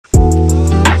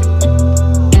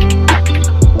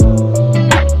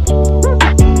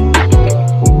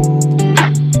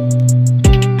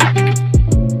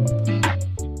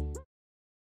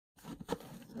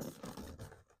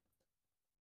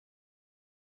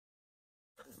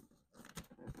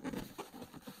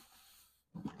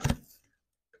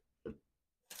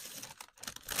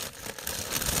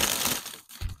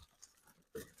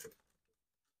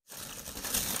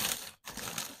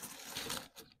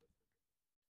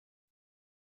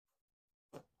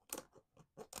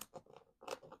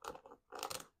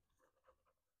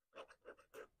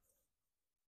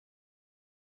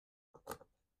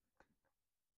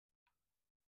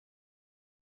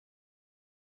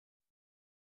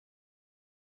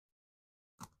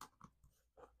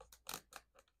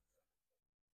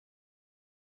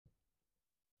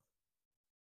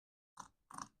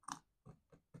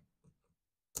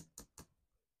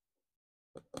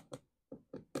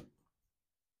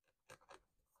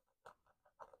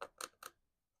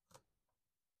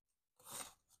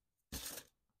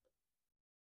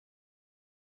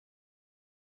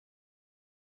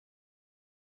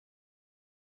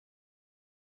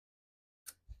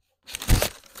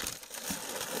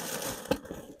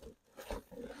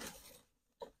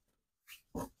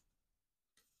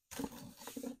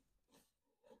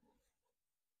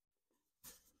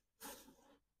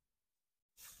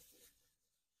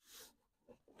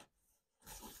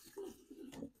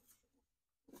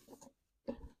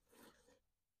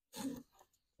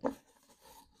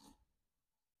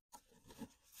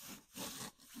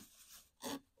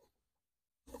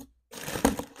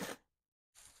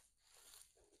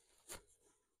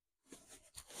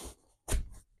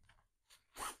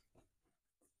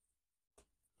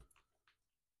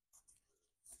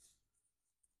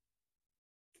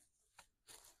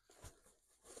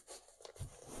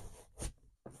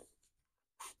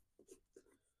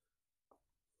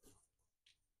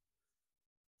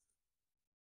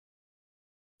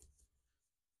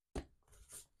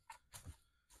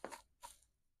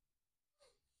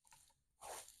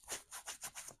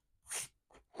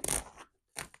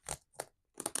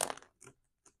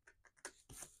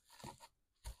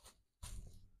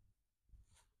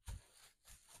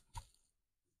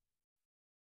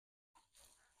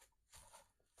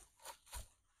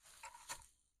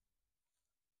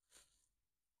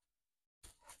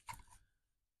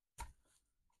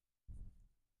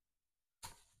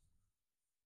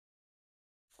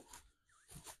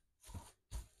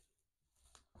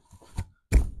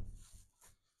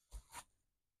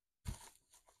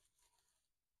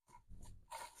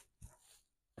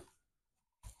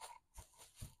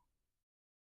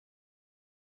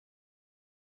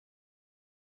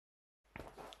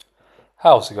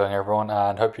How's it going, everyone,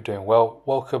 and hope you're doing well.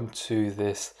 Welcome to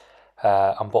this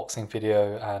unboxing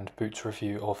video and boots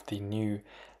review of the new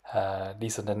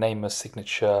these are the Neymar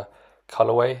signature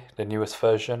colorway, the newest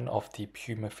version of the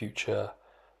Puma Future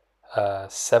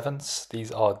 7s.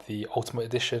 These are the ultimate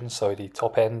edition, so the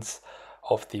top ends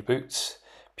of the boots.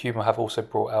 Puma have also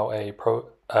brought out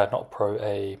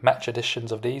a match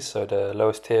editions of these, so the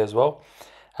lowest tier as well,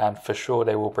 and for sure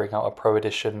they will bring out a pro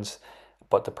editions,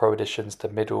 but the pro editions, the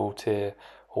middle tier,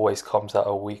 always comes out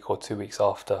a week or 2 weeks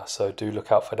after, so do look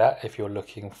out for that if you're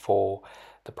looking for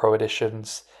the pro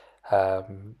editions.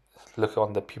 Look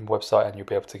on the Puma website and you'll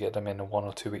be able to get them in 1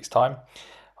 or 2 weeks time,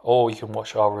 or you can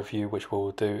watch our review, which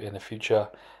we'll do in the future.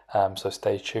 So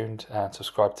stay tuned and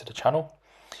subscribe to the channel.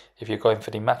 If you're going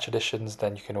for the match editions,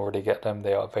 then you can already get them.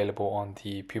 They are available on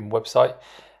the Puma website.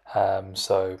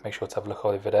 So make sure to have a look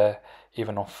over there.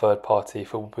 Even on third-party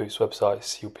football boots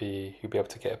websites, you'll be able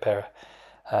to get a pair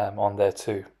on there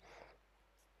too.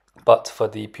 But for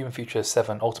the Puma Future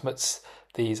 7 Ultimates,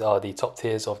 these are the top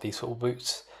tiers of these football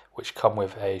boots, which come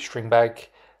with a string bag,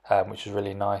 which is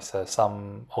really nice.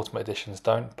 Some Ultimate editions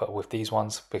don't, but with these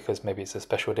ones, because maybe it's a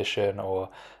special edition or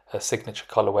a signature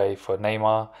colorway for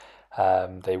Neymar,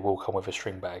 they will come with a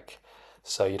string bag.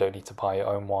 So you don't need to buy your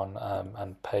own one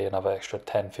and pay another extra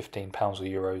 10, 15 pounds or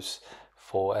euros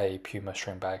for a Puma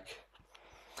string bag.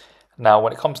 Now,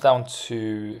 when it comes down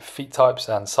to feet types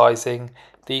and sizing,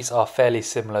 these are fairly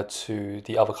similar to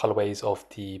the other colorways of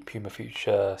the Puma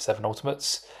Future 7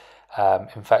 Ultimates.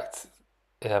 In fact,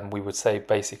 we would say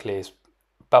basically it's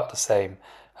about the same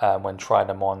when trying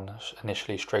them on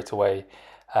initially straight away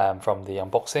from the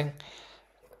unboxing.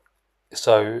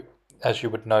 So as you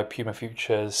would know, Puma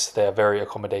Futures, they are very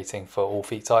accommodating for all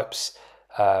feet types.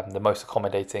 The most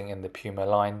accommodating in the Puma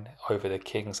line over the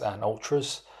Kings and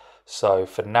Ultras. So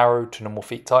for narrow to normal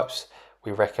feet types,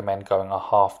 we recommend going a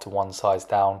half to one size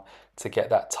down to get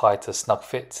that tighter snug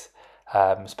fit,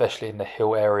 especially in the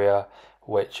heel area,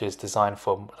 which is designed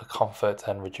for comfort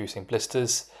and reducing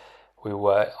blisters. We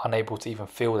were unable to even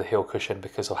feel the heel cushion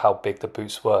because of how big the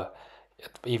boots were.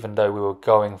 Even though we were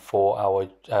going for our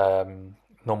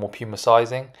normal Puma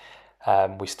sizing,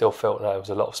 we still felt that there was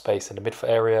a lot of space in the midfoot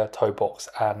area, toe box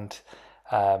and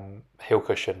heel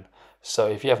cushion. So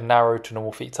if you have narrow to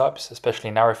normal feet types,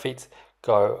 especially narrow feet,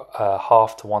 go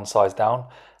half to one size down,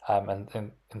 and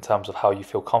in terms of how you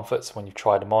feel comforts when you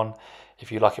try them on.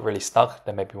 If you like it really snug,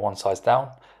 then maybe one size down,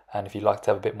 and if you like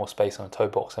to have a bit more space on the toe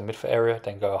box and midfoot area,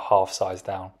 then go a half size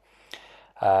down.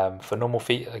 For normal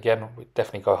feet, again, we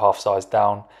definitely go half size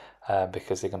down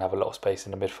because they're going to have a lot of space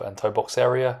in the midfoot and toe box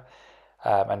area.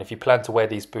 And if you plan to wear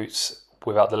these boots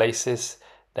without the laces,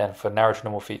 then for narrow to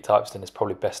normal feet types, then it's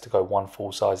probably best to go one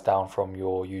full size down from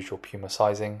your usual Puma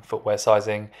sizing, footwear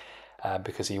sizing,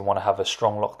 because you want to have a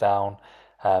strong lockdown,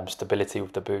 stability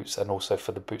with the boots, and also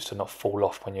for the boots to not fall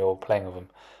off when you're playing with them.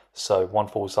 So one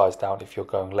full size down if you're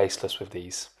going laceless with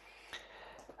these.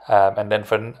 And then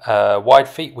for wide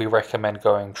feet, we recommend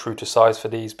going true to size for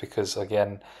these because,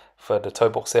 again, for the toe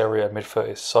box area, midfoot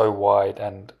is so wide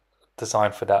and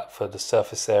designed for that, for the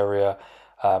surface area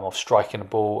of striking the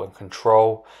ball and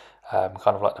control, kind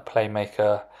of like the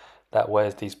playmaker that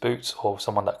wears these boots, or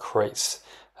someone that creates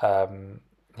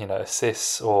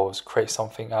assists or creates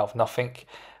something out of nothing.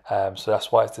 So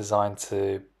that's why it's designed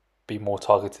to be more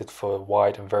targeted for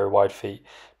wide and very wide feet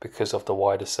because of the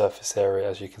wider surface area,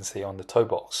 as you can see on the toe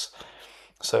box.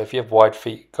 So if you have wide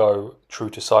feet, go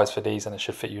true to size for these and it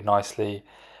should fit you nicely.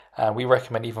 And we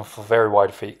recommend even for very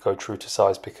wide feet, go true to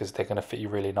size because they're going to fit you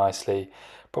really nicely.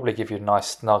 Probably give you a nice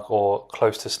snug or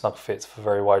close to snug fits for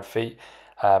very wide feet,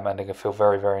 and they can feel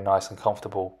very, very nice and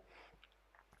comfortable.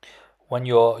 When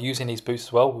you're using these boots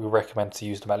as well, we recommend to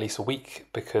use them at least a week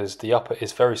because the upper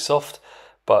is very soft,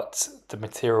 but the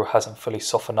material hasn't fully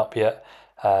softened up yet.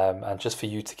 And just for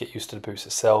you to get used to the boots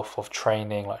itself, of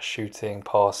training like shooting,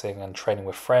 passing, and training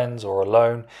with friends or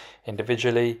alone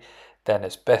individually, then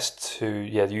it's best to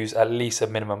use at least a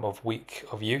minimum of week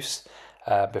of use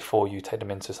before you take them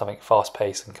into something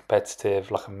fast-paced and competitive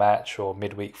like a match or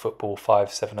midweek football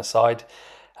 5-7-a-side.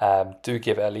 Do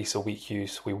give it at least a week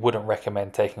use. We wouldn't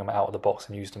recommend taking them out of the box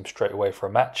and use them straight away for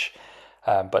a match,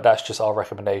 but that's just our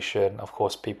recommendation. Of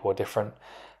course, people are different,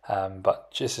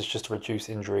 but this is just to reduce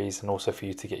injuries and also for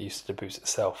you to get used to the boots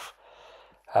itself.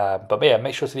 But yeah,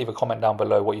 make sure to leave a comment down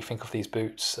below what you think of these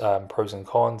boots, pros and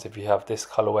cons, if you have this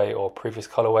colorway or previous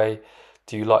colorway.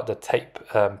 Do you like the tape,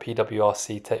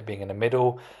 PWRC tape being in the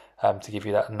middle to give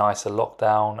you that nicer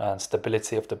lockdown and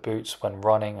stability of the boots when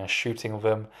running and shooting with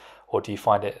them? Or do you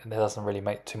find it doesn't really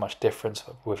make too much difference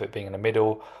with it being in the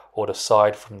middle or the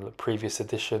side from the previous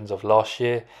editions of last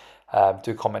year?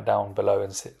 Do comment down below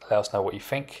and let us know what you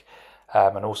think,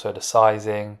 and also the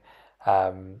sizing.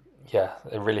 Yeah,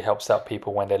 it really helps out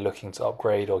people when they're looking to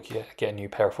upgrade or get a new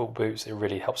pair of foot boots. It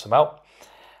really helps them out.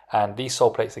 And these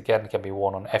sole plates again can be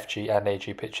worn on FG and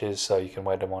AG pitches, so you can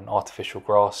wear them on artificial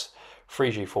grass,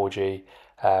 3G, 4G,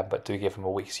 but do give them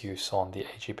a week's use on the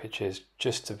AG pitches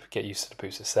just to get used to the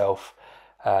boots itself,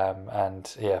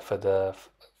 and yeah, for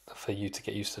you to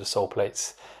get used to the sole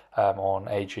plates on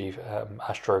AG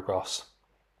Astro grass.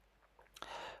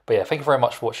 But yeah, thank you very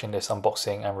much for watching this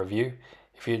unboxing and review.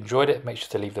 If you enjoyed it, make sure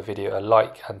to leave the video a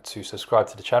like and to subscribe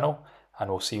to the channel, and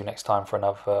we'll see you next time for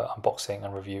another unboxing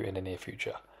and review in the near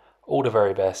future. All the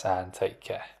very best and take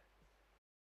care.